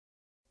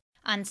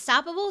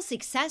Unstoppable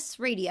Success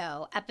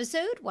Radio,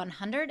 episode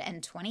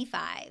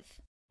 125.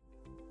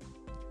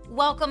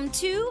 Welcome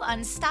to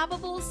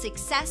Unstoppable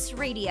Success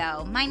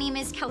Radio. My name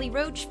is Kelly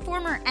Roach,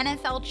 former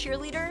NFL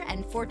cheerleader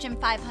and Fortune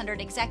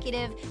 500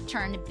 executive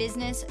turned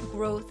business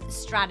growth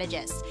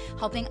strategist,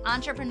 helping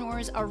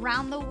entrepreneurs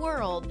around the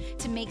world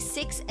to make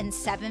 6- and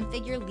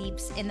 7-figure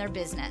leaps in their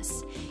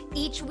business.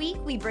 Each week,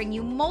 we bring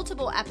you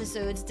multiple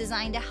episodes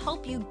designed to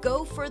help you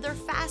go further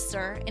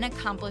faster in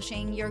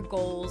accomplishing your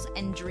goals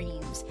and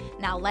dreams.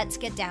 Now let's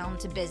get down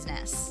to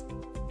business.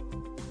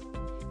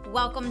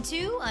 Welcome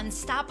to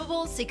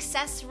Unstoppable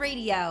Success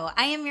Radio.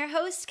 I am your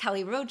host,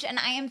 Kelly Roach, and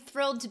I am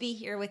thrilled to be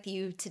here with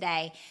you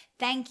today.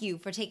 Thank you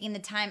for taking the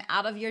time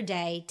out of your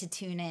day to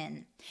tune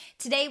in.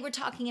 Today, we're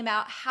talking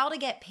about how to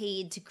get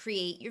paid to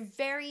create your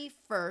very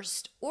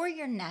first or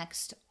your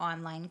next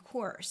online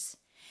course.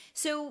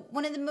 So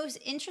one of the most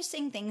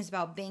interesting things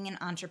about being an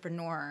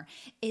entrepreneur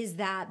is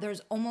that there's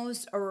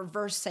almost a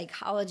reverse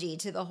psychology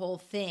to the whole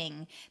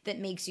thing that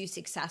makes you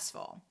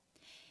successful.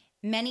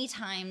 Many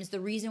times, the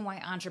reason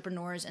why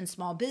entrepreneurs and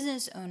small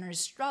business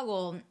owners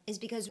struggle is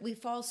because we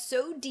fall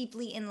so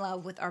deeply in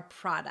love with our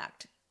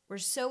product. We're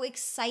so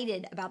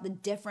excited about the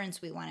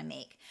difference we want to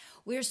make.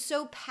 We're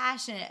so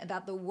passionate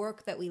about the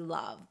work that we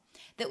love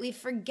that we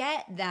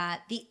forget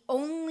that the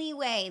only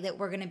way that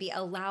we're going to be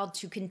allowed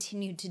to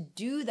continue to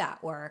do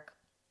that work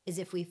is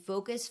if we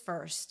focus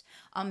first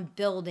on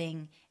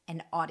building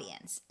an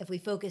audience. If we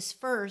focus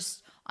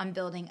first on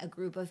building a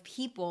group of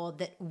people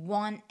that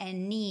want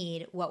and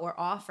need what we're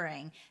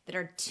offering, that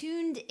are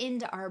tuned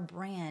into our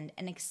brand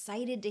and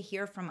excited to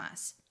hear from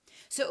us.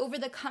 So over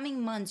the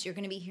coming months, you're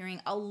going to be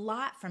hearing a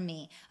lot from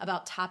me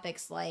about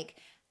topics like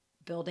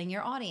building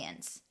your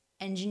audience,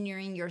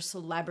 engineering your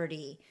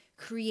celebrity,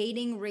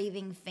 creating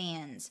raving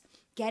fans,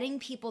 getting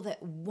people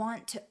that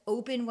want to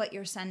open what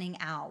you're sending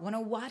out, want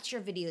to watch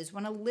your videos,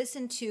 want to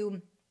listen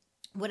to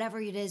whatever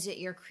it is that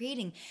you're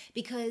creating.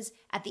 Because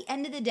at the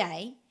end of the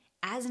day,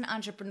 as an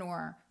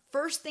entrepreneur,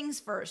 first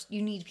things first,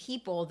 you need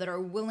people that are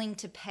willing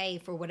to pay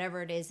for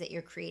whatever it is that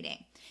you're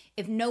creating.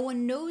 If no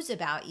one knows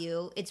about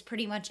you, it's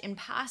pretty much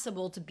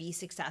impossible to be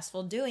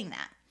successful doing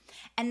that.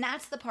 And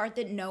that's the part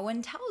that no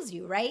one tells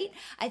you, right?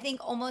 I think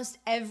almost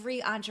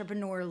every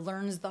entrepreneur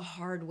learns the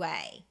hard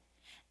way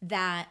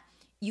that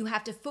you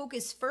have to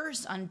focus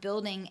first on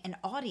building an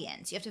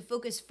audience. You have to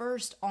focus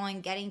first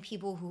on getting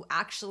people who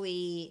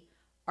actually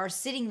are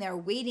sitting there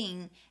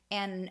waiting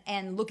and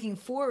looking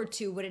forward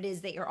to what it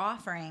is that you're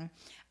offering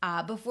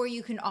before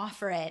you can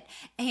offer it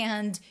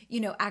and,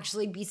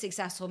 actually be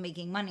successful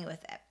making money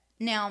with it.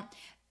 Now,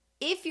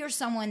 if you're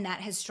someone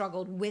that has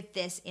struggled with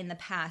this in the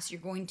past,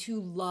 you're going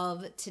to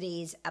love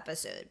today's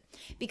episode,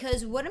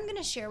 because what I'm going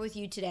to share with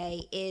you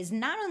today is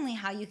not only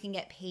how you can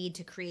get paid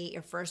to create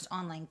your first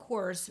online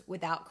course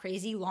without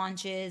crazy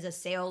launches, a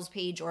sales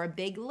page, or a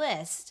big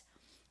list,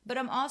 but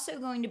I'm also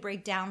going to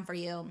break down for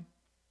you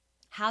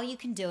how you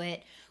can do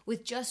it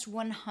with just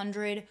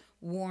 100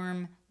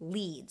 warm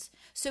leads.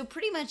 So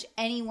pretty much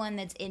anyone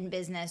that's in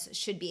business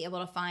should be able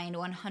to find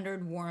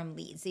 100 warm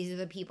leads. These are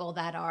the people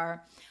that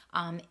are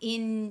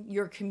in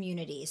your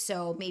community.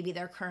 So maybe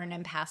they're current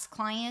and past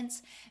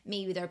clients.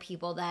 Maybe they're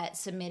people that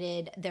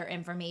submitted their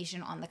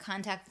information on the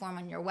contact form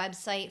on your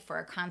website for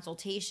a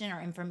consultation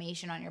or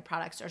information on your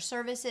products or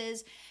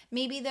services.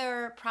 Maybe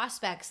they're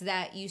prospects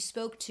that you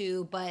spoke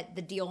to, but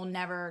the deal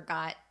never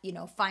got,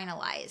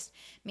 finalized.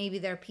 Maybe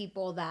they're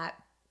people that,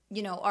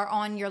 are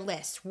on your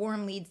list,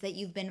 warm leads that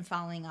you've been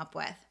following up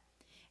with.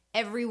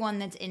 Everyone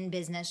that's in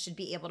business should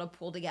be able to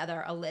pull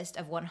together a list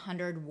of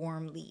 100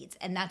 warm leads.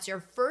 And that's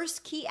your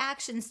first key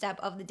action step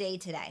of the day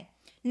today.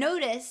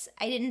 Notice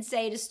I didn't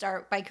say to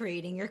start by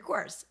creating your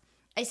course.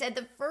 I said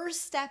the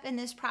first step in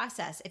this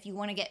process, if you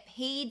want to get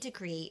paid to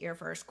create your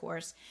first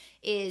course,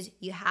 is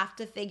you have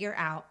to figure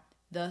out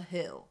the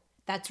who.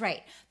 That's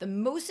right. The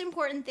most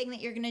important thing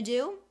that you're going to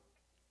do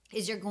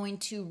is you're going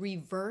to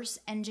reverse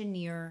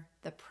engineer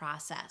the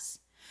process.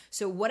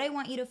 So what I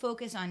want you to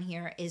focus on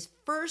here is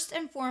first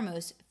and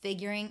foremost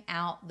figuring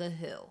out the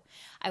who.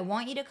 I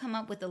want you to come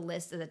up with a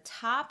list of the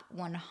top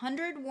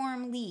 100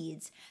 warm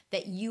leads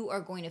that you are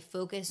going to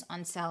focus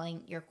on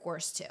selling your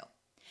course to.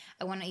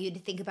 I want you to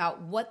think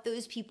about what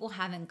those people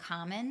have in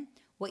common,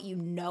 what you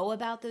know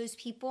about those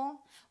people,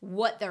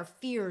 what their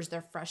fears,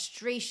 their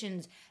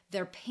frustrations,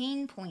 their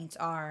pain points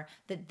are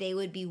that they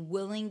would be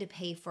willing to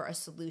pay for a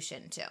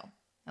solution to.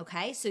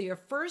 Okay, so your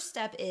first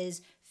step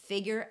is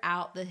figure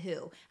out the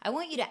who. I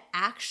want you to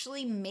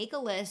actually make a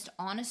list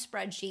on a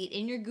spreadsheet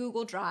in your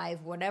Google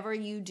Drive, whatever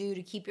you do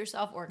to keep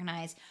yourself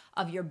organized,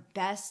 of your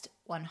best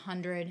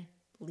 100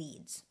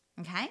 leads.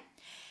 Okay,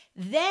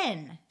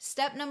 then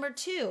step number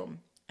 2,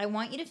 I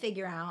want you to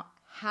figure out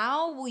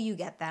how will you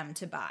get them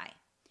to buy.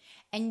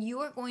 And you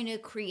are going to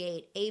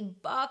create a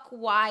buck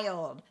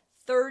wild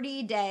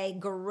 30-day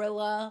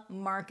guerrilla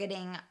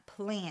marketing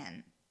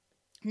plan.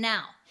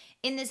 Now,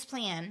 in this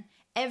plan,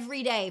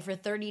 Every day for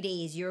 30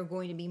 days, you're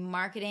going to be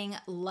marketing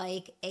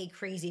like a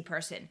crazy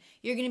person.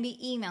 You're going to be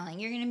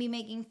emailing, you're going to be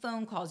making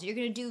phone calls, you're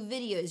going to do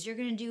videos, you're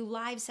going to do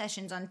live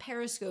sessions on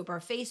Periscope or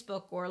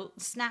Facebook or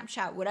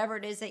Snapchat, whatever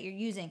it is that you're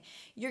using.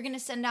 You're going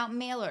to send out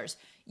mailers.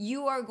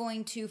 You are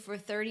going to, for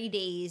 30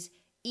 days,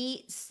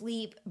 eat,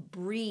 sleep,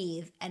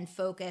 breathe, and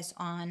focus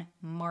on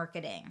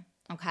marketing.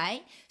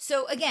 Okay?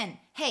 So again,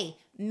 hey,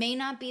 may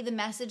not be the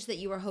message that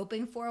you were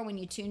hoping for when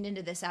you tuned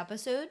into this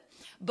episode,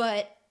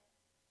 but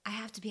I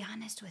have to be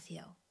honest with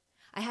you.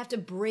 I have to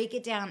break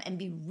it down and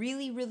be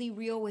really, really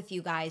real with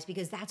you guys,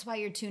 because that's why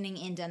you're tuning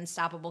into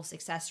Unstoppable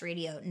Success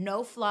Radio.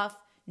 No fluff,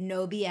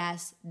 no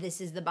BS. This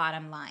is the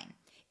bottom line.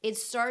 It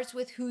starts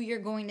with who you're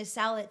going to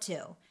sell it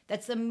to.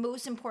 That's the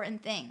most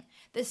important thing.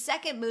 The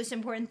second most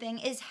important thing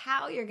is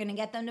how you're going to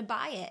get them to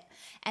buy it.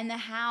 And the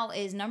how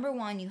is, number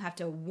one, you have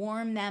to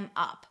warm them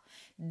up.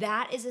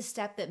 That is a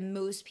step that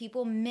most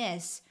people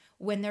miss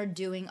when they're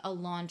doing a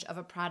launch of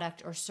a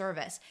product or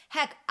service.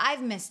 Heck,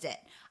 I've missed it.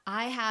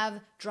 I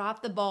have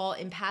dropped the ball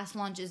in past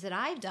launches that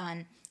I've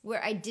done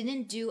where I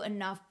didn't do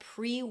enough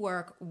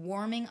pre-work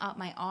warming up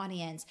my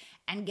audience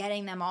and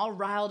getting them all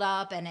riled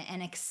up and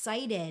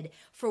excited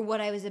for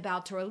what I was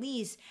about to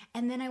release.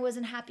 And then I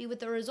wasn't happy with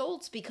the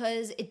results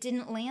because it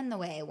didn't land the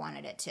way I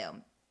wanted it to.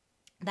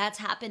 That's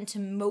happened to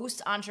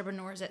most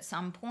entrepreneurs at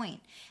some point.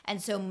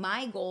 And so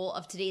my goal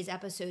of today's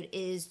episode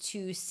is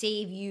to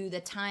save you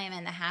the time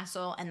and the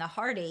hassle and the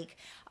heartache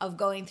of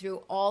going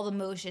through all the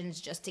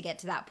motions just to get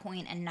to that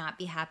point and not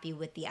be happy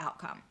with the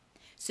outcome.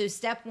 So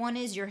step one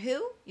is your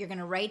who. You're going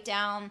to write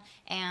down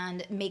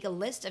and make a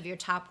list of your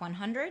top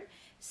 100.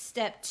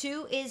 Step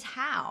two is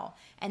how,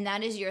 and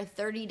that is your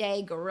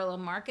 30-day guerrilla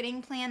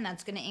marketing plan.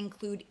 That's going to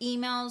include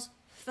emails,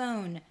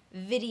 phone,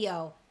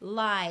 video,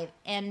 live,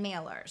 and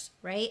mailers,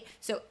 right?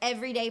 So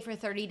every day for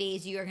 30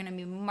 days, you are going to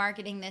be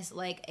marketing this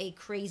like a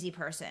crazy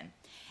person.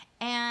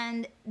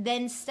 And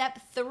then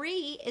step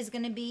three is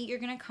going to be, you're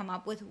going to come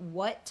up with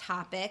what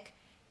topic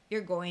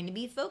you're going to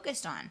be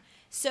focused on.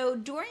 So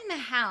during the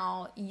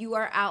how, you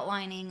are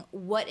outlining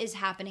what is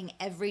happening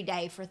every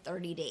day for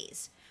 30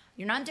 days.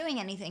 You're not doing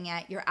anything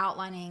yet. You're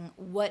outlining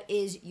what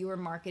is your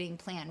marketing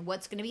plan,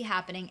 what's going to be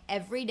happening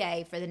every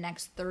day for the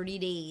next 30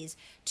 days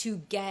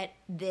to get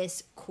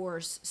this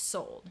course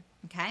sold,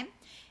 okay?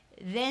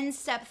 Then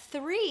step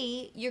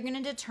three, you're going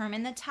to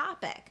determine the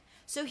topic.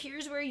 So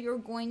here's where you're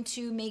going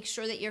to make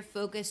sure that you're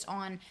focused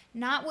on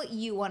not what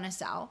you want to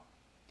sell,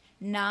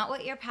 not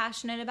what you're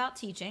passionate about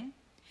teaching,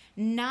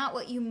 not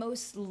what you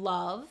most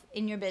love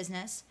in your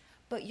business,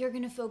 but you're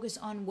going to focus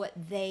on what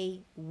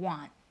they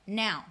want.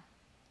 Now,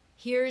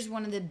 here's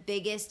one of the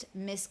biggest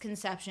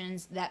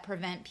misconceptions that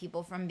prevent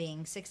people from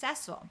being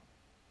successful.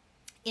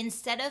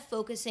 Instead of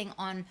focusing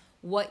on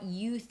what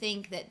you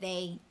think that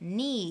they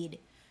need,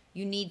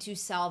 you need to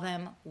sell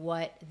them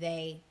what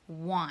they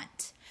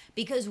want.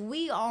 Because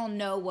we all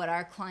know what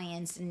our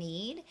clients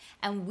need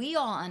and we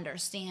all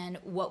understand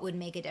what would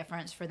make a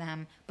difference for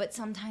them, but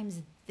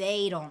sometimes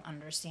they don't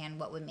understand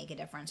what would make a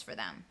difference for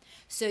them.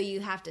 So you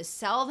have to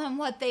sell them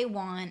what they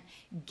want,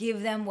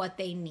 give them what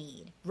they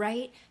need,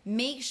 right?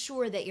 Make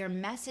sure that your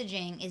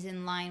messaging is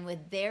in line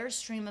with their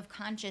stream of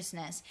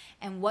consciousness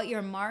and what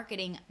you're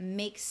marketing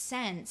makes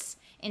sense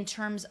in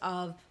terms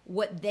of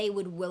what they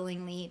would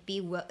willingly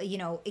be,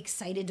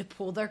 excited to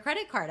pull their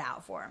credit card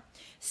out for.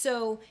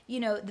 So,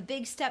 the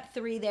big step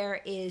three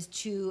there is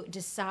to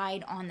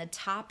decide on the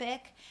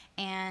topic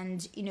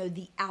and,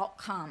 the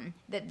outcome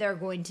that they're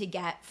going to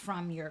get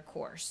from your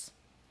course.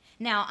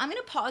 Now, I'm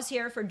going to pause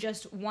here for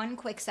just one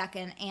quick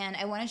second, and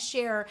I want to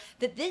share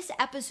that this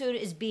episode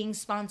is being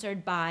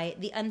sponsored by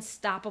the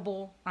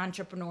Unstoppable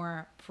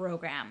Entrepreneur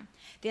Program.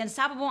 The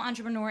Unstoppable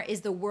Entrepreneur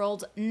is the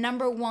world's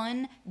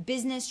 #1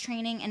 business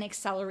training and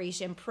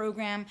acceleration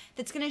program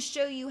that's going to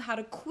show you how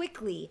to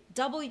quickly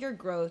double your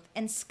growth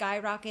and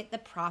skyrocket the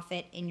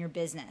profit in your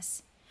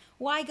business.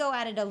 Why go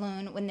at it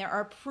alone when there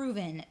are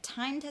proven,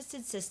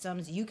 time-tested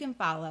systems you can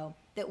follow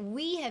that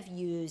we have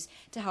used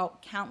to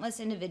help countless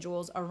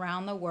individuals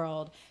around the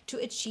world to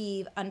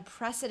achieve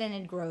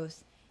unprecedented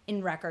growth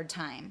in record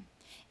time?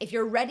 If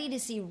you're ready to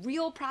see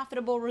real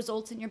profitable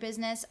results in your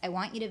business, I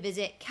want you to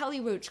visit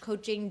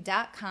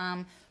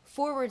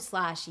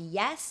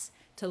kellyroachcoaching.com/yes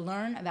to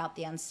learn about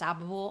the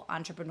Unstoppable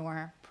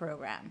Entrepreneur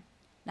Program.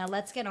 Now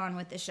let's get on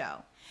with the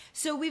show.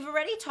 So we've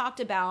already talked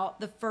about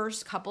the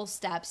first couple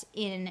steps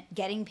in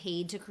getting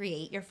paid to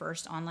create your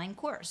first online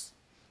course.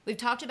 We've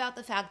talked about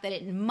the fact that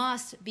it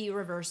must be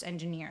reverse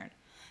engineered.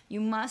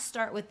 You must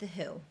start with the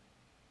who.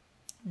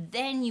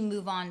 Then you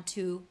move on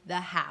to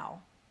the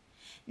how.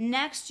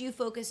 Next, you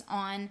focus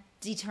on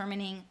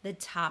determining the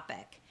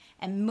topic.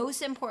 And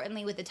most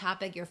importantly, with the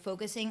topic, you're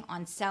focusing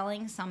on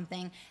selling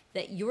something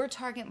that your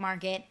target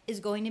market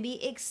is going to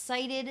be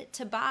excited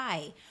to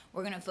buy.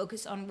 We're going to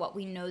focus on what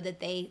we know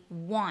that they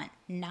want,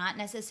 not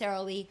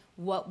necessarily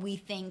what we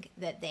think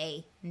that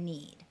they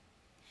need.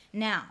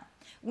 Now,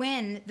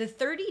 when the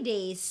 30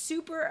 days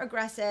super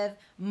aggressive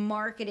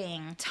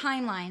marketing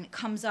timeline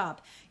comes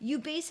up, you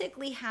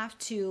basically have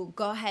to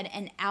go ahead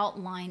and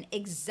outline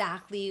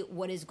exactly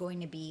what is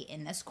going to be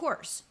in this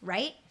course,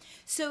 right?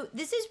 So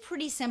this is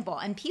pretty simple,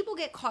 and people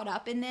get caught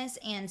up in this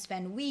and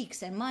spend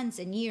weeks and months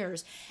and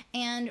years.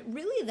 And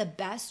really the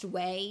best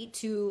way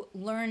to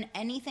learn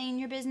anything in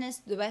your business,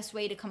 the best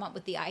way to come up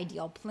with the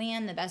ideal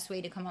plan, the best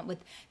way to come up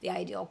with the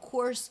ideal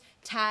course,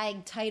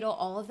 tag, title,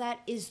 all of that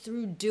is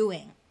through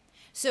doing.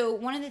 So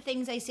one of the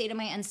things I say to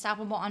my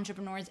unstoppable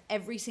entrepreneurs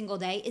every single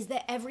day is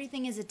that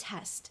everything is a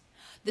test.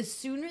 The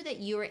sooner that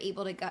you are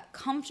able to get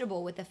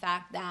comfortable with the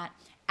fact that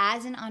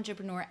as an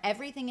entrepreneur,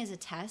 everything is a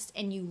test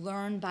and you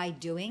learn by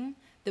doing,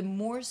 the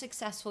more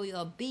successful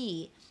you'll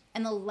be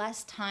and the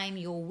less time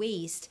you'll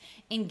waste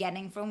in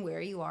getting from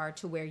where you are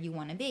to where you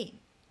want to be.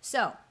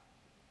 So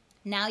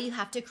now you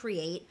have to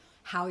create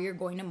how you're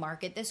going to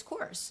market this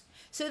course.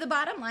 So the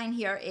bottom line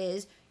here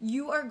is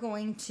you are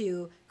going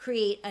to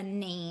create a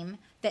name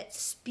that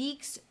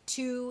speaks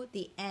to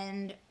the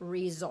end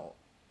result.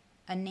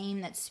 A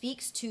name that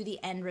speaks to the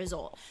end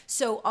result.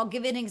 So I'll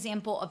give an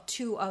example of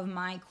two of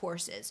my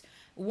courses.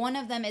 One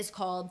of them is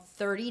called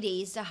 30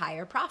 Days to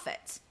Higher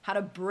Profits, how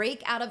to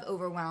break out of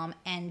overwhelm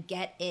and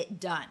get it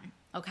done.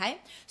 Okay,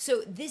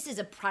 so this is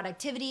a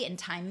productivity and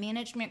time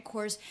management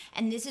course,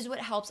 and this is what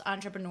helps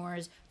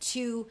entrepreneurs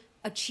to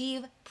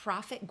achieve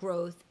profit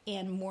growth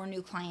and more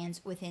new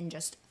clients within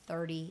just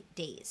 30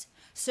 days.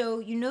 So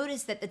you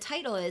notice that the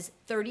title is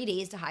 30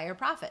 Days to Higher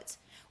Profits.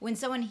 When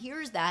someone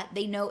hears that,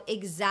 they know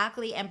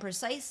exactly and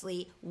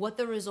precisely what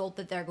the result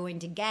that they're going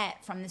to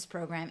get from this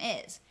program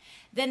is.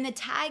 Then the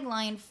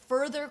tagline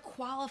further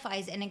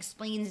qualifies and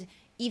explains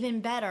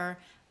even better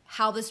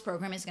how this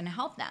program is going to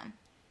help them.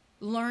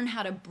 Learn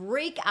how to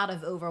break out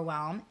of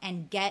overwhelm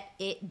and get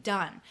it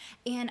done.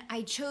 And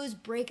I chose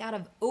break out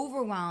of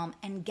overwhelm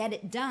and get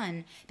it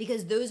done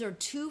because those are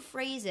two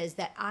phrases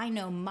that I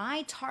know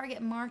my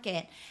target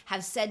market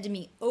have said to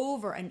me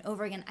over and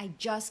over again. I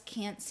just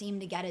can't seem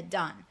to get it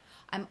done.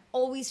 I'm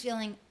always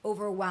feeling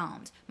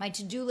overwhelmed. My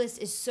to-do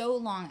list is so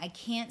long, I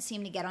can't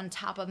seem to get on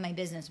top of my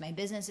business. My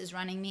business is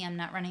running me, I'm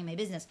not running my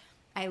business.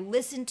 I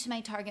listen to my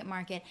target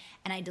market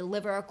and I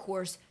deliver a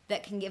course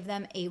that can give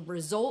them a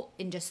result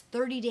in just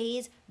 30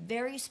 days,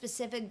 very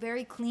specific,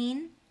 very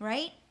clean,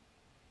 right?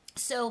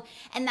 So,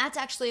 and that's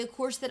actually a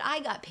course that I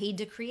got paid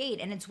to create,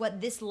 and it's what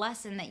this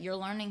lesson that you're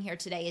learning here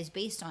today is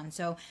based on.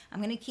 So I'm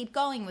going to keep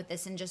going with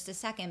this in just a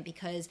second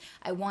because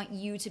I want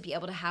you to be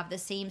able to have the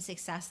same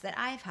success that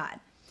I've had.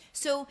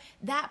 So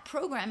that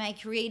program I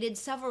created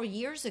several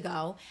years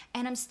ago,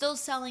 and I'm still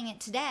selling it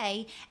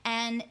today,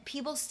 and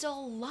people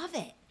still love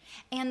it.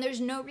 And there's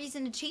no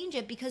reason to change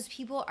it because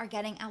people are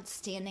getting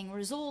outstanding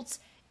results,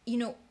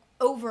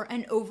 over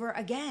and over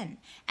again.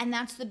 And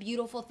that's the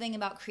beautiful thing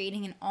about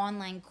creating an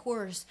online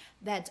course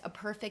that's a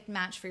perfect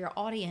match for your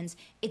audience.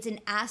 It's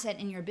an asset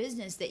in your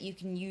business that you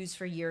can use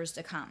for years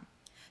to come.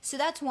 So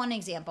that's one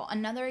example.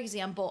 Another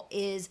example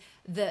is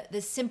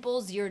the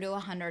simple 0 to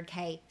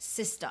 100K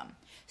system.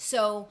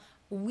 So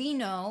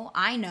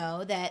I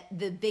know that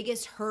the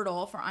biggest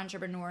hurdle for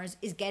entrepreneurs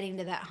is getting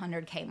to that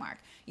 100K mark.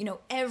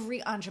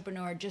 Every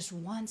entrepreneur just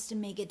wants to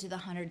make it to the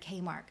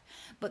 100K mark,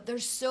 but they're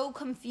so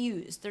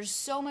confused. There's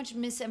so much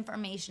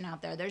misinformation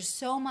out there. There's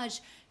so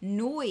much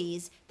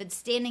noise that's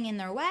standing in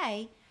their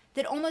way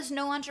that almost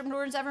no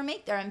entrepreneurs ever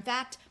make there. In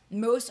fact,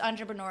 most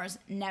entrepreneurs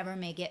never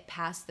make it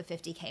past the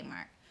 50K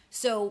mark.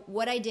 So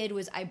what I did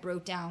was I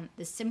broke down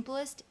the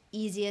simplest,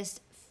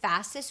 easiest,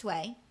 fastest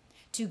way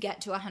to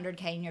get to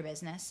 100K in your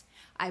business.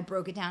 I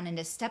broke it down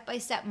into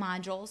step-by-step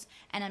modules,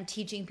 and I'm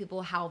teaching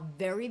people how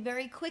very,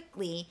 very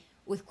quickly,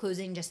 with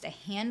closing just a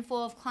handful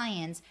of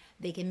clients,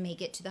 they can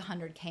make it to the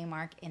 100K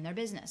mark in their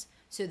business.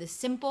 So the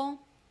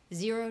simple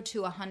 0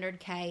 to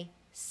 100K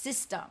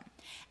system.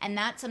 And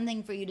that's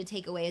something for you to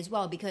take away as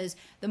well, because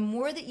the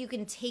more that you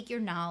can take your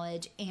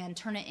knowledge and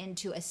turn it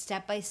into a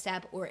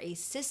step-by-step or a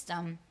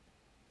system,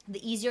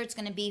 the easier it's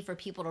going to be for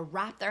people to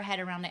wrap their head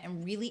around it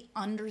and really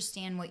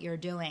understand what you're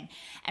doing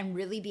and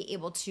really be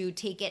able to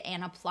take it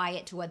and apply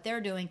it to what they're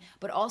doing.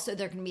 But also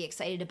they're going to be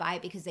excited to buy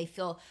it because they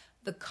feel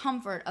the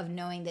comfort of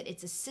knowing that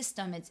it's a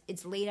system,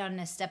 it's laid out in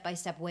a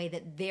step-by-step way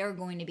that they're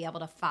going to be able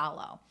to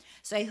follow.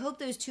 So I hope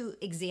those two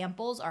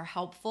examples are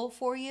helpful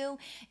for you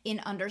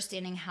in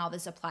understanding how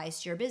this applies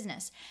to your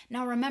business.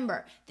 Now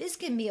remember, this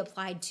can be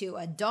applied to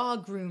a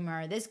dog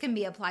groomer, this can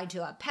be applied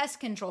to a pest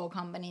control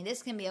company,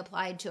 this can be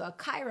applied to a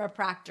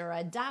chiropractor,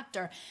 a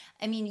doctor.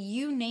 I mean,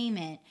 you name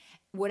it.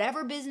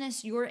 Whatever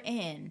business you're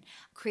in,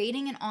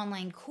 creating an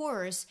online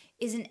course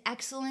is an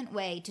excellent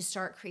way to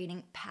start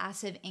creating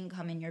passive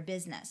income in your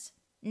business.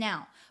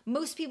 Now,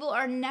 most people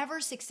are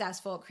never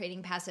successful at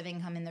creating passive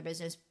income in their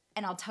business,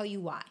 and I'll tell you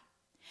why.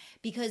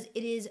 Because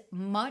it is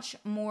much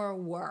more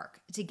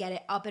work to get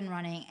it up and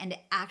running and to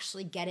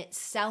actually get it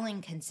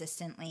selling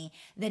consistently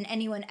than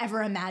anyone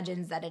ever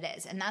imagines that it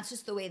is. And that's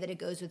just the way that it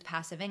goes with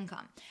passive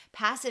income.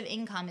 Passive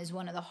income is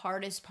one of the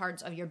hardest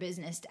parts of your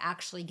business to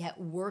actually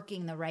get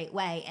working the right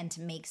way and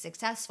to make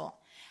successful.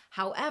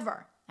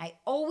 However, I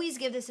always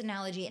give this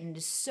analogy, and it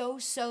is so,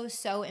 so,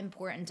 so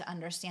important to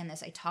understand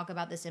this. I talk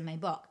about this in my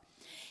book.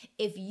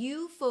 If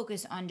you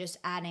focus on just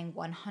adding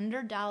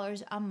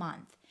 $100 a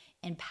month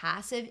in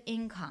passive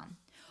income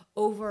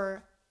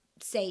over,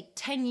 say,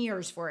 10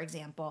 years, for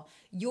example,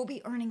 you'll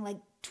be earning like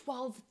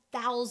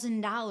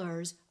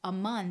 $12,000 a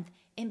month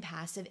in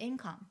passive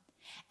income.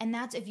 And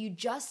that's if you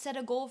just set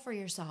a goal for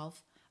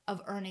yourself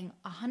of earning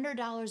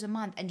 $100 a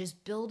month and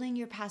just building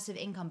your passive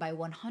income by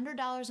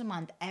 $100 a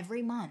month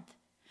every month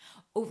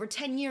over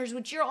 10 years,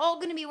 which you're all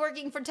going to be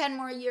working for 10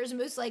 more years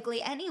most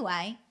likely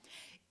anyway.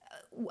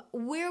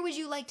 Where would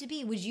you like to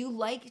be? Would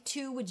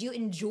you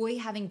enjoy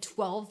having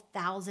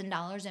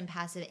 $12,000 in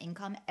passive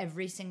income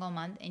every single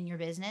month in your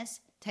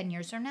business 10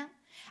 years from now?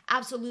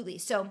 Absolutely.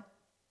 So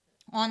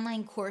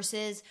online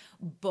courses,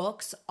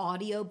 books,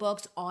 audio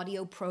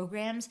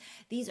programs,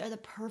 these are the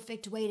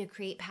perfect way to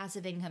create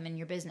passive income in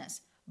your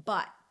business.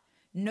 But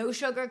no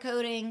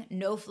sugarcoating,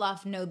 no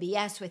fluff, no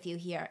BS with you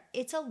here.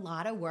 It's a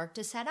lot of work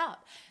to set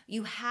up.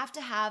 You have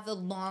to have the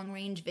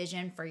long-range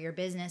vision for your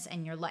business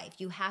and your life.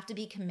 You have to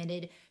be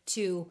committed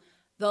to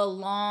the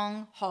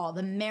long haul,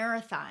 the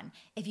marathon,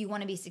 if you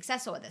want to be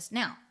successful with this.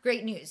 Now,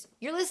 great news.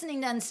 You're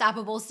listening to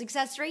Unstoppable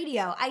Success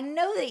Radio. I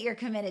know that you're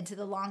committed to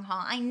the long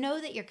haul. I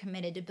know that you're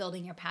committed to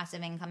building your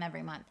passive income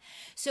every month.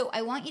 So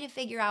I want you to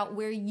figure out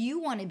where you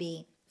want to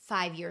be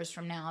 5 years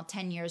from now,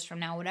 10 years from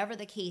now, whatever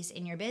the case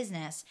in your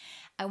business.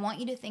 I want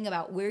you to think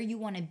about where you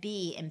want to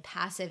be in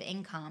passive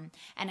income,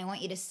 and I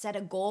want you to set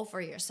a goal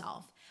for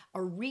yourself,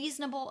 a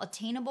reasonable,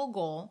 attainable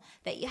goal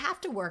that you have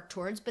to work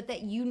towards, but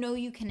that you know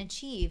you can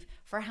achieve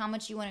for how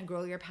much you want to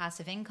grow your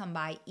passive income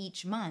by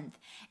each month.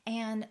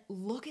 And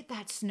look at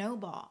that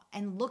snowball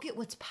and look at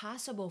what's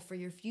possible for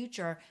your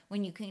future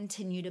when you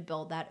continue to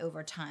build that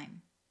over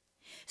time.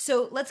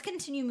 So let's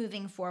continue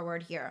moving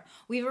forward here.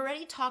 We've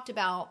already talked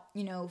about,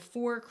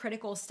 4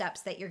 critical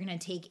steps that you're going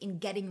to take in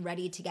getting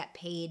ready to get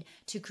paid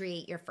to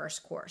create your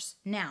first course.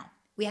 Now,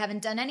 we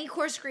haven't done any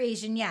course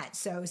creation yet,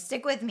 so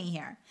stick with me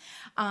here.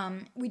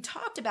 We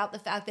talked about the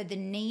fact that the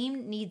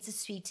name needs to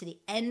speak to the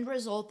end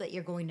result that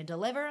you're going to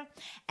deliver,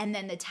 and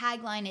then the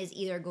tagline is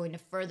either going to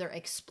further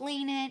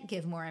explain it,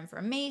 give more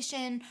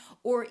information,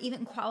 or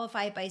even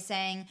qualify it by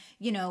saying,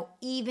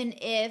 even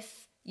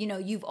if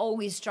you've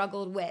always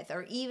struggled with,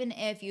 or even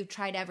if you've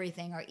tried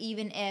everything, or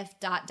even if ...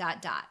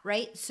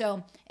 right?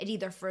 So it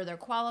either further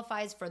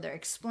qualifies, further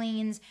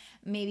explains,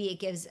 maybe it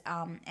gives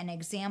an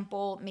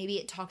example, maybe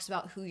it talks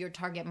about who your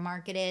target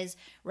market is,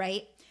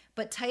 right?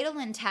 But title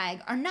and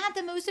tag are not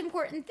the most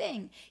important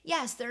thing.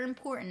 Yes, they're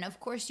important. Of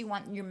course, you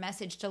want your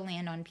message to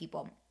land on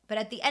people. But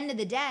at the end of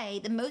the day,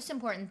 the most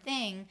important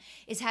thing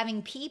is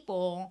having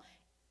people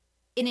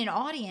in an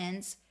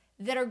audience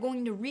that are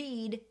going to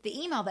read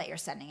the email that you're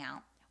sending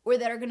out, or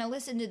that are going to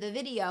listen to the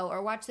video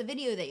or watch the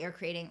video that you're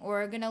creating,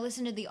 or are going to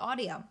listen to the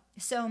audio.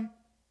 So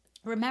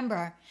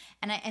remember,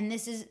 and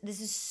this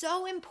is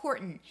so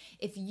important,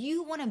 if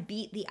you want to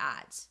beat the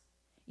odds.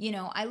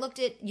 I looked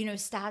at,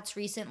 stats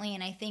recently,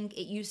 and I think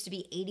it used to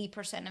be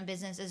 80% of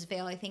businesses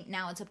fail. I think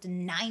now it's up to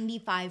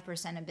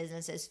 95% of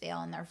businesses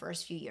fail in their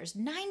first few years.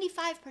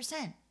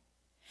 95%.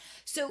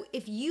 So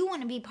if you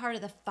want to be part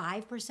of the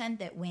 5%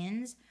 that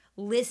wins,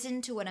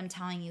 listen to what I'm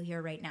telling you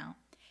here right now.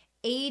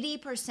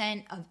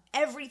 80% of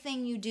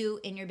everything you do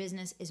in your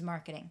business is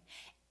marketing.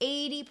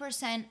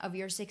 80% of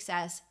your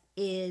success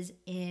is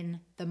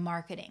in the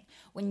marketing.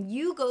 When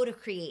you go to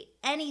create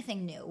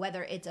anything new,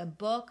 whether it's a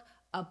book,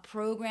 a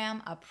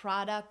program, a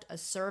product, a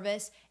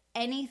service,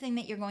 anything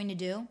that you're going to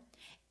do,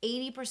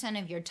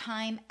 80% of your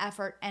time,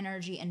 effort,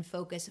 energy, and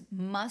focus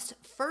must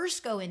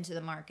first go into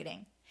the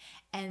marketing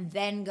and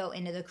then go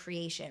into the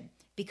creation.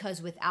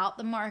 Because without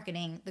the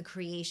marketing, the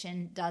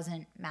creation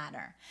doesn't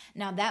matter.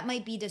 Now, that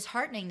might be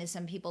disheartening to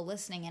some people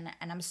listening,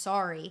 and I'm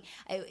sorry.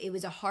 It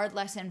was a hard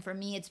lesson for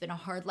me. It's been a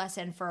hard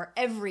lesson for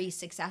every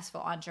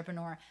successful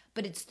entrepreneur,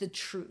 but it's the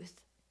truth.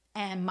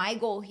 And my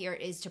goal here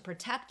is to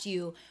protect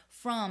you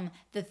from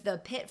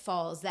the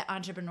pitfalls that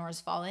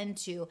entrepreneurs fall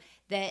into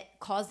that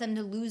cause them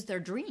to lose their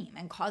dream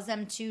and cause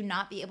them to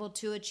not be able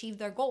to achieve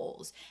their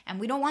goals. And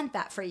we don't want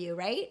that for you,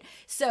 right?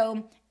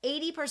 So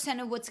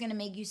 80% of what's going to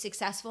make you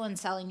successful in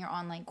selling your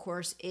online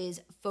course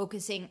is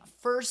focusing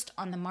first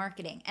on the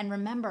marketing. And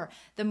remember,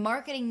 the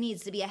marketing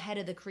needs to be ahead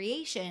of the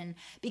creation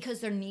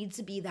because there needs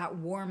to be that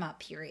warm-up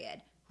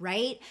period.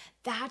 Right?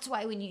 That's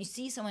why when you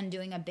see someone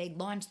doing a big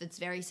launch that's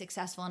very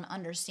successful and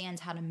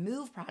understands how to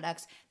move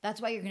products, that's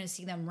why you're going to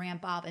see them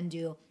ramp up and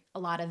do a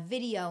lot of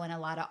video and a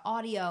lot of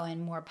audio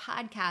and more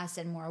podcasts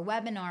and more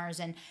webinars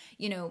and,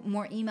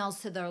 more emails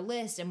to their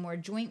list and more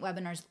joint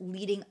webinars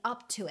leading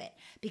up to it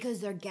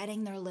because they're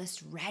getting their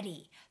list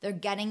ready. They're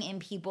getting in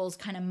people's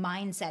kind of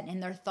mindset, in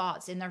their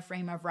thoughts, in their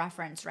frame of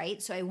reference,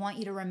 right? So I want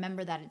you to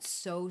remember that it's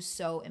so,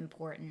 so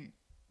important.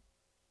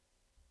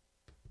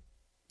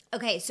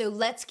 Okay, so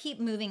let's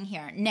keep moving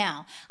here.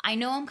 Now, I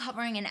know I'm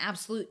covering an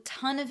absolute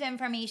ton of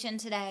information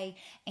today,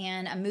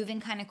 and I'm moving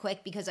kind of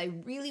quick because I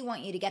really want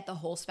you to get the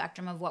whole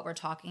spectrum of what we're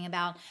talking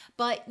about.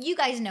 But you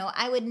guys know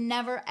I would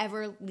never,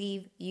 ever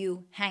leave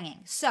you hanging.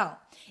 So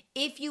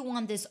If you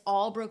want this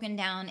all broken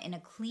down in a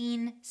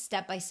clean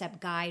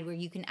step-by-step guide where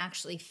you can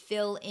actually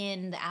fill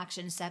in the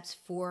action steps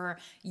for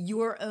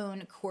your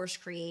own course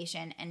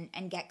creation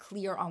and get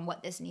clear on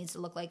what this needs to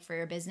look like for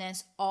your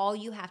business, all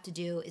you have to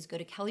do is go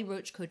to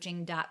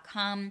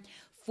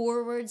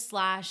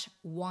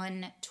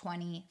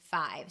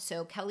kellyroachcoaching.com/125.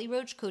 So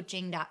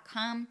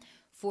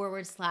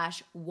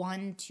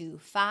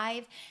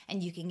kellyroachcoaching.com/125,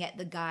 and you can get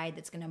the guide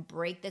that's going to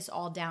break this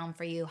all down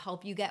for you,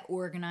 help you get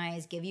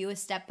organized, give you a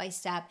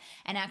step-by-step,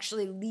 and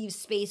actually leave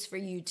space for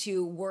you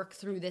to work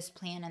through this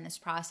plan and this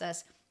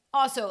process.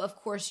 Also, of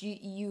course,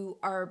 you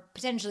are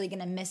potentially going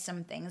to miss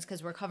some things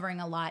because we're covering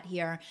a lot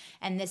here,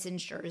 and this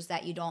ensures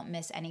that you don't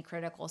miss any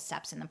critical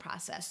steps in the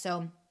process.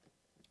 So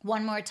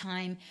one more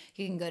time,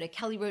 you can go to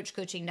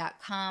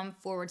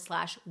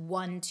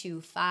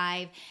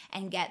kellyroachcoaching.com/125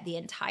 and get the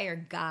entire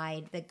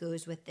guide that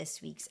goes with this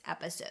week's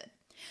episode.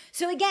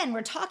 So again,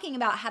 we're talking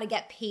about how to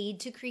get paid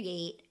to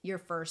create your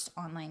first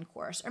online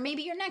course, or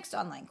maybe your next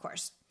online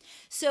course.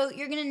 So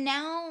you're going to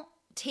now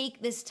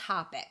take this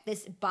topic,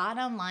 this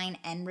bottom line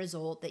end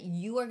result that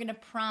you are going to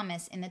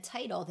promise in the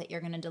title that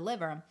you're going to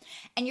deliver,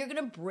 and you're going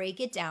to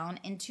break it down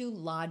into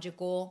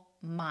logical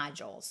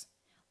modules.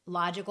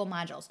 Logical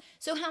modules.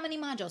 So how many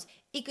modules?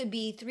 It could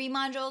be 3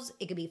 modules,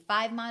 it could be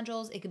 5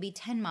 modules, it could be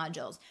 10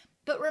 modules.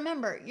 But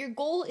remember, your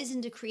goal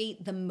isn't to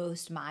create the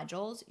most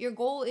modules. Your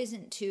goal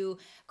isn't to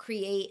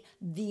create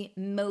the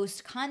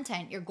most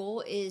content. Your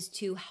goal is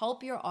to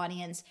help your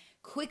audience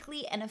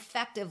quickly and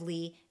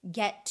effectively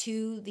get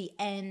to the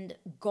end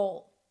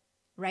goal,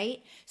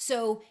 right?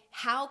 So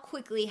how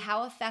quickly,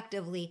 how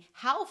effectively,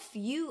 how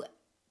few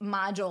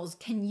modules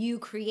can you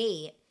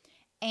create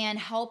and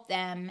help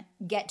them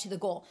get to the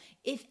goal?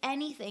 If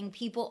anything,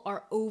 people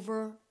are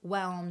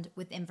overwhelmed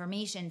with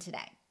information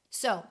today.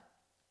 So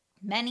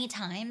many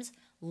times,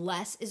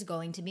 less is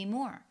going to be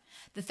more.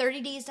 The 30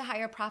 Days to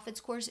Higher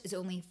Profits course is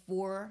only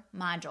 4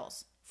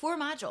 modules. 4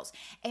 modules,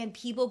 and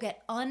people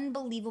get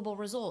unbelievable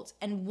results.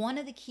 And one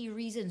of the key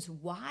reasons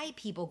why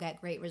people get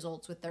great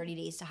results with 30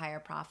 Days to Higher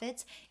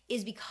Profits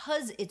is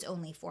because it's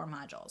only 4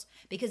 modules,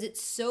 because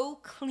it's so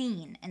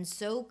clean and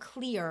so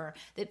clear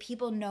that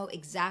people know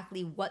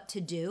exactly what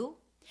to do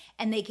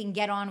and they can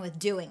get on with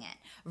doing it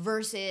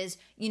versus,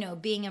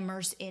 being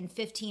immersed in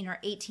 15 or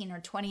 18 or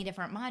 20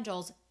 different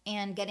modules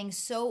and getting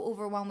so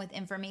overwhelmed with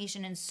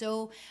information and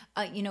so,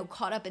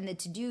 caught up in the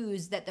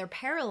to-dos that they're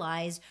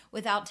paralyzed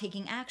without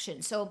taking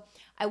action. So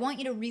I want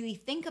you to really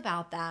think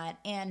about that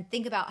and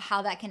think about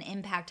how that can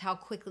impact how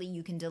quickly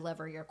you can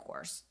deliver your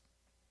course.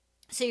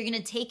 So you're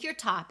going to take your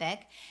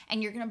topic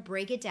and you're going to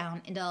break it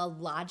down into a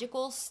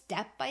logical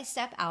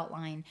step-by-step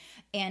outline,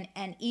 and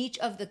each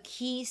of the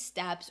key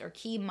steps or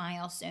key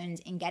milestones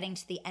in getting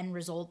to the end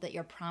result that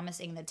you're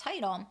promising the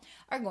title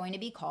are going to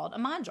be called a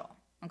module,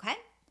 okay?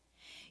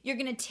 You're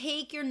going to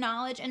take your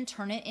knowledge and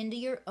turn it into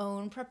your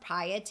own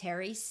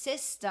proprietary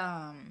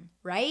system,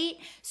 right?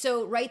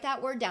 So write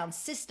that word down,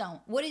 system.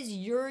 What is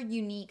your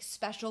unique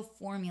special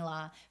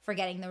formula for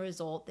getting the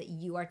result that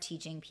you are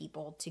teaching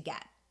people to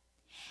get?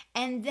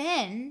 And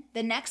then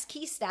the next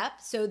key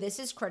step, so this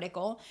is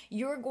critical,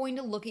 you're going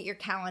to look at your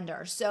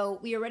calendar. So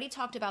we already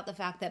talked about the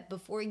fact that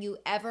before you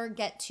ever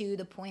get to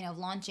the point of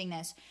launching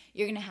this,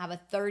 you're going to have a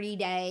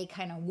 30-day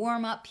kind of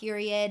warm-up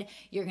period.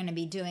 You're going to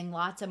be doing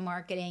lots of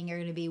marketing. You're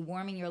going to be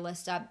warming your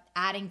list up,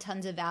 adding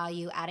tons of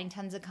value, adding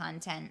tons of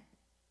content.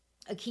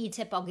 A key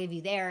tip I'll give you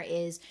there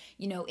is,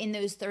 in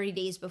those 30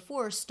 days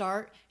before,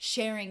 start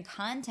sharing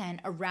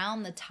content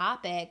around the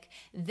topic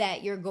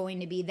that you're going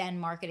to be then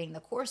marketing the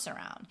course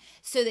around,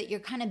 so that you're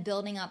kind of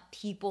building up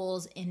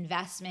people's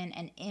investment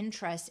and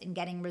interest in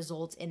getting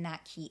results in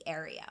that key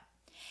area.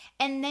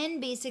 And then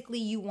basically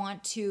you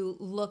want to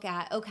look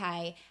at,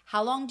 okay,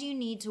 how long do you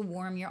need to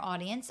warm your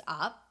audience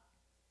up?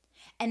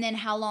 And then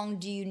how long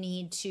do you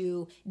need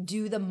to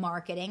do the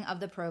marketing of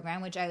the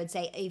program, which I would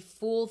say a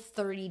full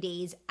 30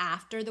 days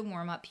after the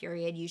warm-up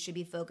period, you should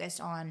be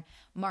focused on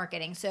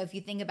marketing. So if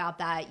you think about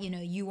that,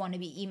 you want to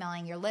be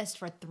emailing your list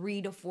for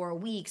 3 to 4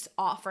 weeks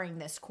offering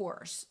this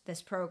course,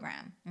 this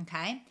program,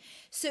 okay?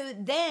 So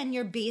then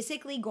you're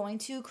basically going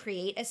to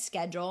create a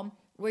schedule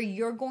where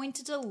you're going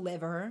to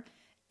deliver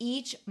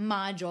each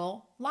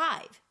module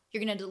live.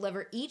 You're going to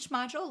deliver each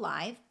module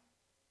live,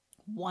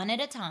 one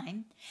at a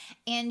time,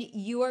 and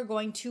you are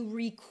going to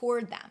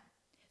record them.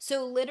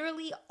 So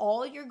literally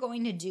all you're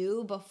going to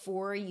do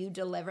before you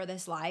deliver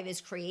this live is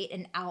create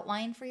an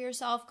outline for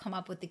yourself, come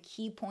up with the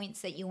key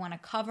points that you want to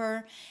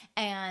cover,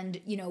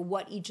 and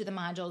what each of the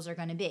modules are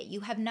going to be.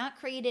 You have not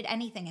created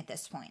anything at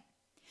this point.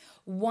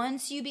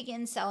 Once you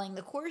begin selling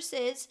the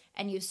courses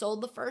and you've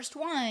sold the first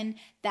one,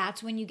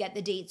 that's when you get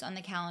the dates on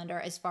the calendar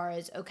as far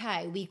as,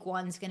 okay, week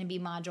 1 is going to be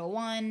module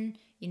 1,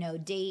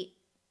 date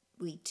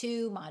week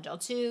 2, module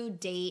 2,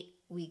 date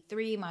week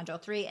 3, module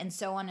 3, and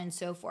so on and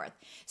so forth.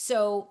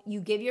 So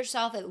you give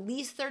yourself at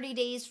least 30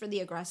 days for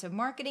the aggressive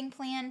marketing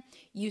plan.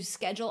 You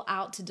schedule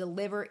out to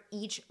deliver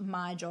each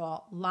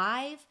module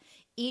live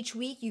Each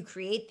week, you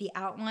create the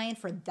outline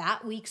for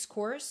that week's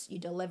course, you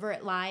deliver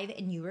it live,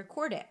 and you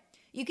record it.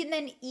 You can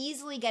then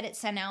easily get it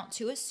sent out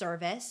to a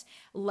service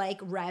like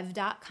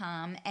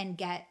Rev.com and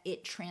get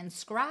it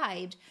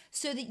transcribed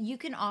so that you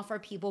can offer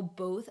people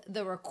both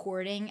the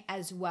recording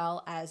as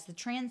well as the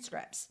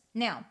transcripts.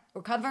 Now,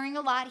 we're covering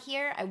a lot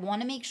here. I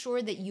want to make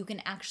sure that you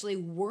can actually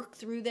work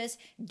through this,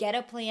 get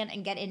a plan,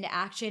 and get into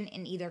action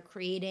in either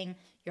creating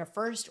your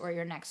first or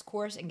your next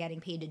course and getting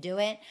paid to do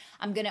it.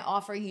 I'm going to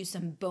offer you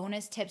some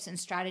bonus tips and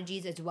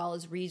strategies as well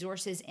as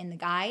resources in the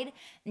guide.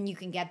 And you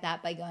can get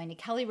that by going to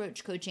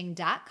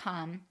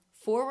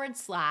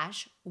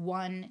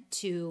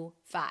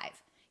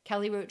kellyroachcoaching.com/125.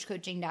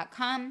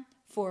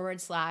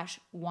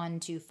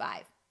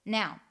 kellyroachcoaching.com/125.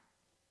 Now,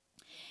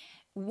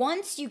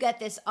 once you get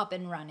this up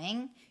and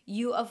running,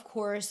 you of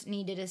course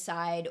need to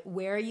decide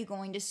where are you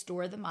going to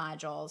store the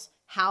modules,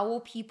 how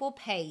will people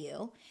pay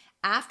you,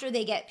 after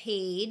they get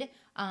paid,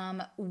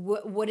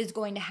 what is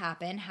going to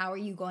happen, how are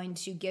you going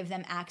to give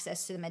them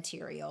access to the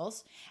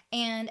materials,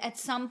 and at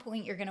some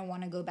point you're going to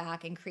want to go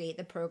back and create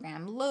the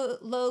program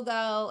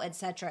logo,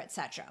 etc.,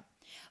 etc.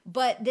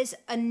 But this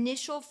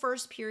initial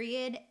first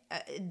period,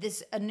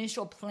 this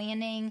initial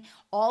planning,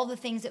 all the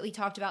things that we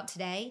talked about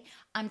today,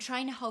 I'm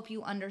trying to help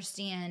you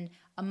understand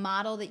a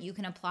model that you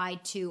can apply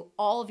to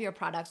all of your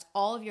products,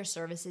 all of your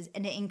services,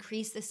 and to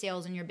increase the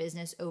sales in your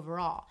business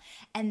overall.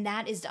 And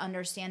that is to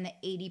understand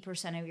that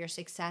 80% of your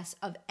success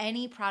of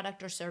any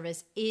product or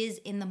service is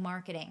in the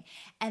marketing,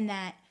 and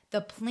that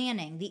the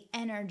planning, the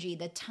energy,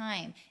 the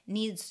time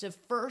needs to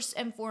first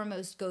and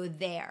foremost go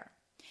there.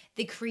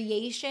 The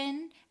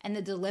creation and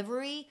the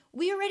delivery,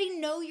 we already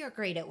know you're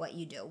great at what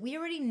you do. We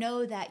already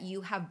know that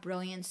you have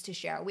brilliance to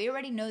share. We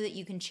already know that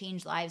you can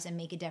change lives and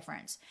make a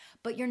difference.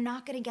 But you're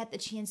not going to get the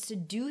chance to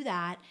do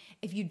that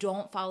if you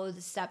don't follow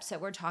the steps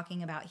that we're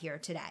talking about here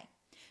today.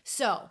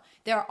 So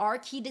there are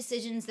key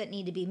decisions that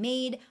need to be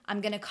made.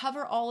 I'm going to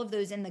cover all of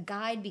those in the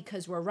guide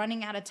because we're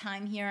running out of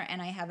time here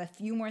and I have a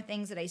few more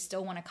things that I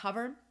still want to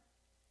cover.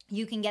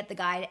 You can get the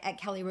guide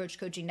at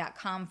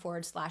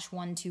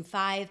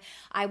kellyroachcoaching.com/125.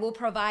 I will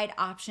provide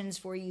options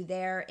for you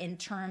there in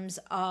terms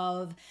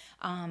of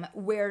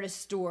where to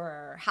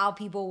store, how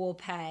people will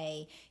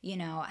pay,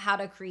 how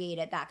to create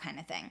it, that kind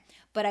of thing.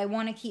 But I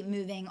want to keep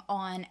moving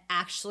on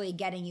actually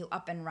getting you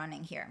up and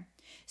running here.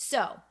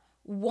 So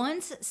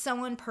once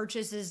someone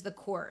purchases the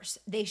course,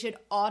 they should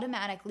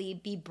automatically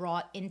be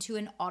brought into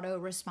an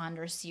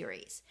autoresponder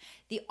series.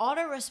 The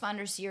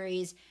autoresponder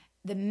series,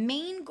 the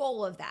main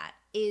goal of that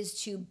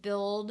is to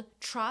build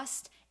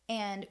trust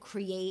and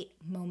create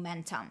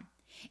momentum.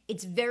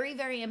 It's very,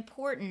 very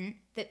important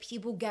that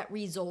people get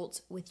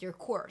results with your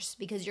course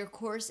because your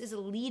course is a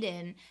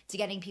lead-in to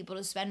getting people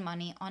to spend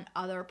money on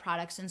other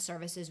products and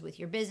services with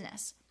your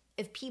business.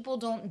 If people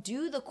don't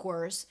do the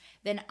course,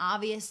 then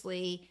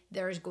obviously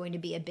there's going to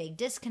be a big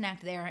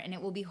disconnect there and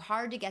it will be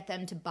hard to get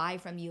them to buy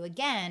from you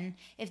again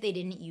if they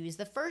didn't use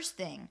the first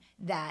thing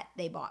that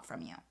they bought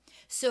from you.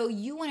 So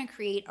you want to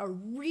create a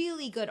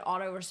really good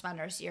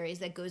autoresponder series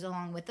that goes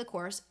along with the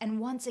course. And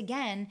once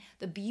again,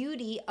 the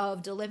beauty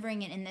of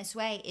delivering it in this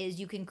way is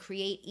you can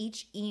create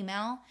each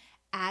email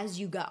as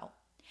you go.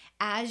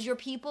 As your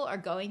people are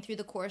going through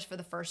the course for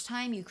the first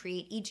time, you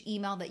create each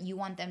email that you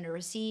want them to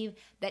receive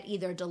that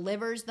either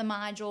delivers the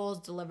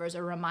modules, delivers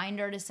a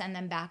reminder to send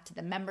them back to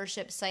the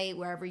membership site,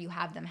 wherever you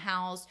have them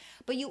housed.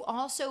 But you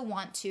also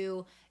want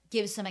to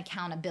give some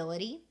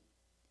accountability,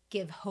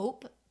 give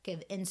hope,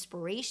 give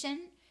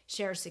inspiration,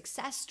 share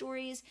success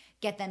stories,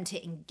 get them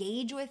to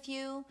engage with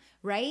you,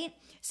 right?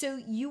 So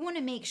you want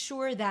to make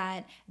sure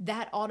that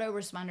that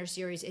autoresponder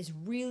series is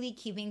really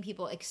keeping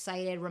people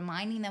excited,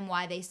 reminding them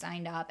why they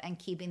signed up, and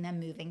keeping them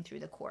moving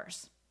through the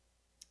course.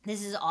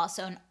 This is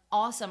also an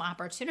awesome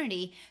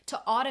opportunity to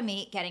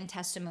automate getting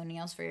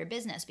testimonials for your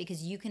business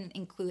because you can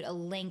include a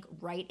link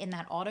right in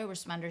that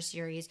autoresponder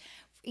series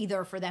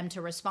either for them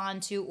to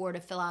respond to or to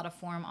fill out a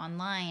form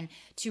online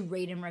to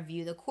rate and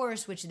review the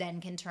course, which then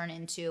can turn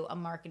into a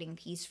marketing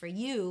piece for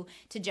you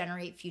to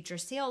generate future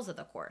sales of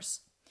the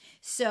course.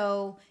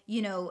 So,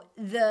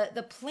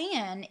 the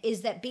plan is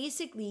that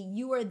basically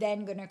you are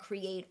then going to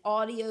create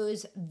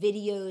audios,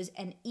 videos,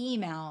 and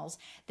emails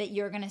that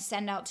you're going to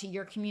send out to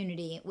your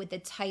community with the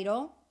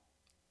title,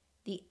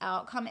 the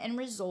outcome and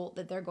result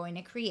that they're going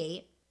to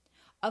create,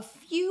 a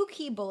few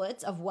key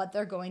bullets of what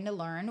they're going to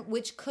learn,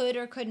 which could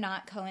or could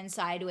not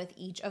coincide with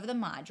each of the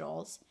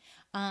modules,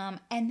 and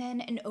then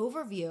an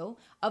overview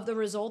of the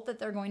result that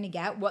they're going to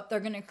get, what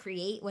they're going to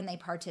create when they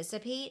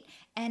participate,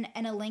 and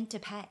a link to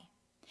pay.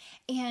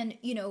 And,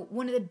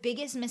 one of the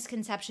biggest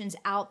misconceptions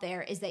out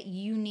there is that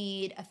you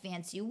need a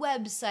fancy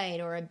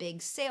website or a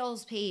big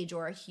sales page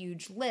or a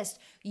huge list.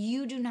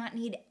 You do not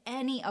need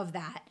any of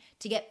that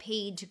to get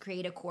paid to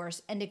create a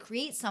course and to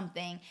create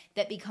something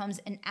that becomes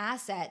an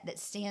asset that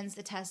stands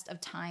the test of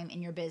time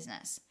in your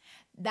business.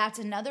 That's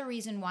another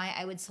reason why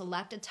I would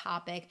select a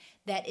topic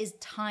that is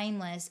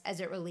timeless as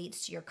it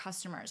relates to your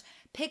customers.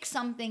 Pick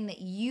something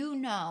that you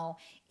know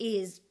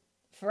is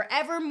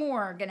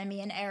forevermore going to be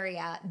an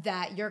area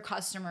that your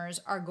customers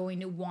are going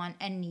to want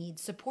and need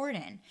support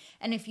in.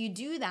 And if you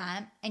do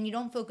that and you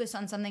don't focus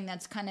on something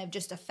that's kind of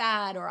just a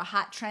fad or a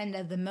hot trend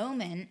of the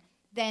moment,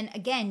 then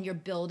again, you're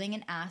building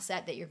an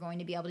asset that you're going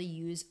to be able to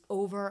use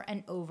over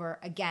and over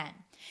again.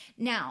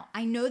 Now,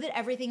 I know that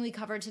everything we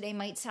covered today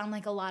might sound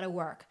like a lot of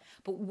work,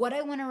 but what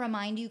I want to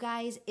remind you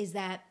guys is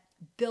that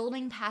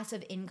building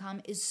passive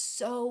income is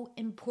so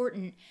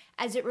important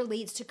as it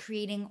relates to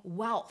creating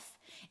wealth.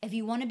 If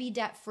you want to be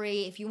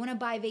debt-free, if you want to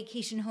buy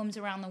vacation homes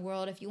around the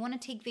world, if you want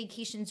to take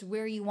vacations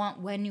where you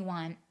want, when you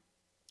want,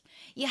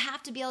 you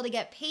have to be able to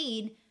get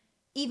paid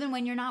even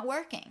when you're not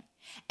working.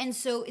 And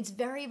so it's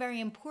very,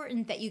 very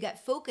important that you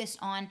get focused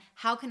on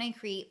how can I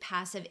create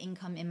passive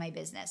income in my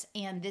business?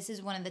 And this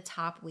is one of the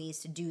top ways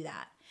to do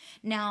that.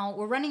 Now,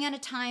 we're running out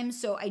of time,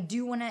 so I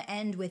do want to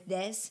end with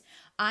this.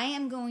 I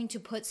am going to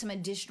put some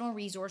additional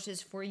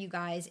resources for you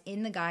guys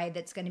in the guide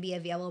that's going to be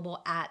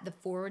available at the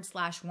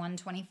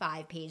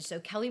 /125 page. So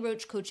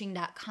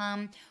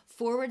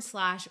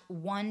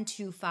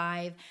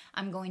kellyroachcoaching.com/125.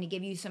 I'm going to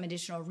give you some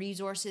additional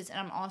resources, and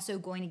I'm also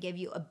going to give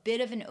you a bit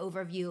of an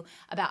overview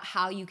about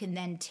how you can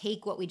then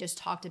take what we just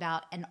talked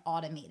about and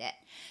automate it.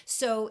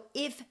 So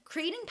if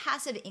creating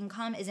passive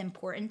income is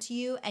important to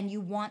you and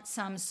you want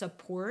some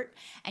support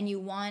and you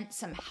want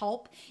some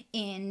help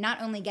in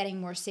not only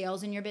getting more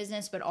sales in your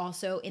business, but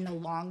also in the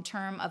long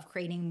term of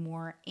creating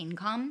more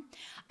income,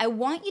 I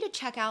want you to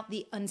check out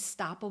the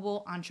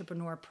Unstoppable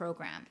Entrepreneur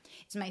Program.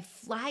 It's my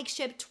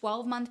flagship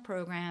 12-month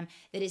program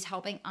that is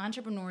helping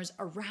entrepreneurs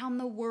around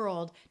the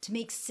world to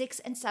make 6-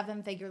 and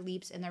 7-figure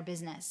leaps in their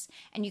business.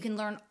 And you can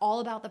learn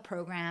all about the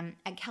program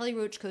at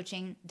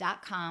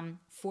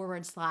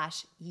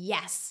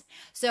kellyroachcoaching.com/yes.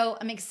 So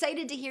I'm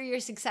excited to hear your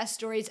success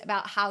stories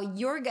about how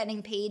you're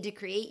getting paid to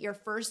create your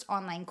first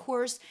online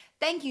course.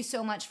 Thank you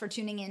so much for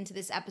tuning in to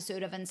this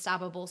episode of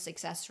Unstoppable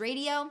Success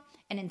Radio.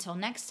 And until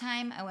next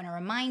time, I want to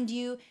remind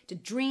you to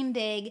dream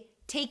big,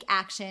 take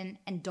action,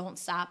 and don't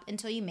stop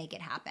until you make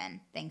it happen.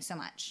 Thanks so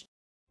much.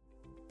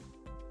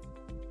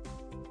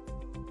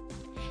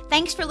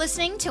 Thanks for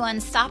listening to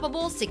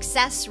Unstoppable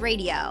Success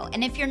Radio.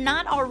 And if you're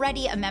not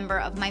already a member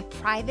of my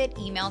private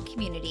email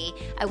community,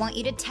 I want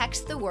you to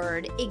text the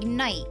word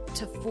IGNITE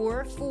to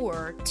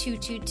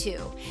 44222.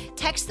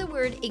 Text the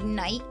word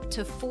IGNITE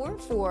to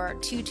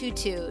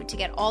 44222 to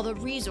get all the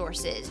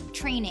resources,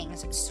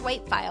 trainings,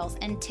 swipe files,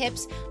 and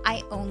tips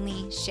I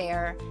only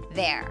share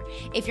there.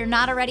 If you're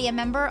not already a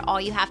member, all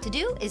you have to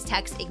do is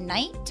text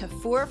IGNITE to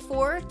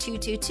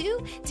 44222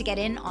 to get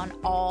in on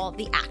all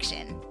the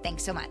action.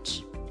 Thanks so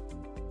much.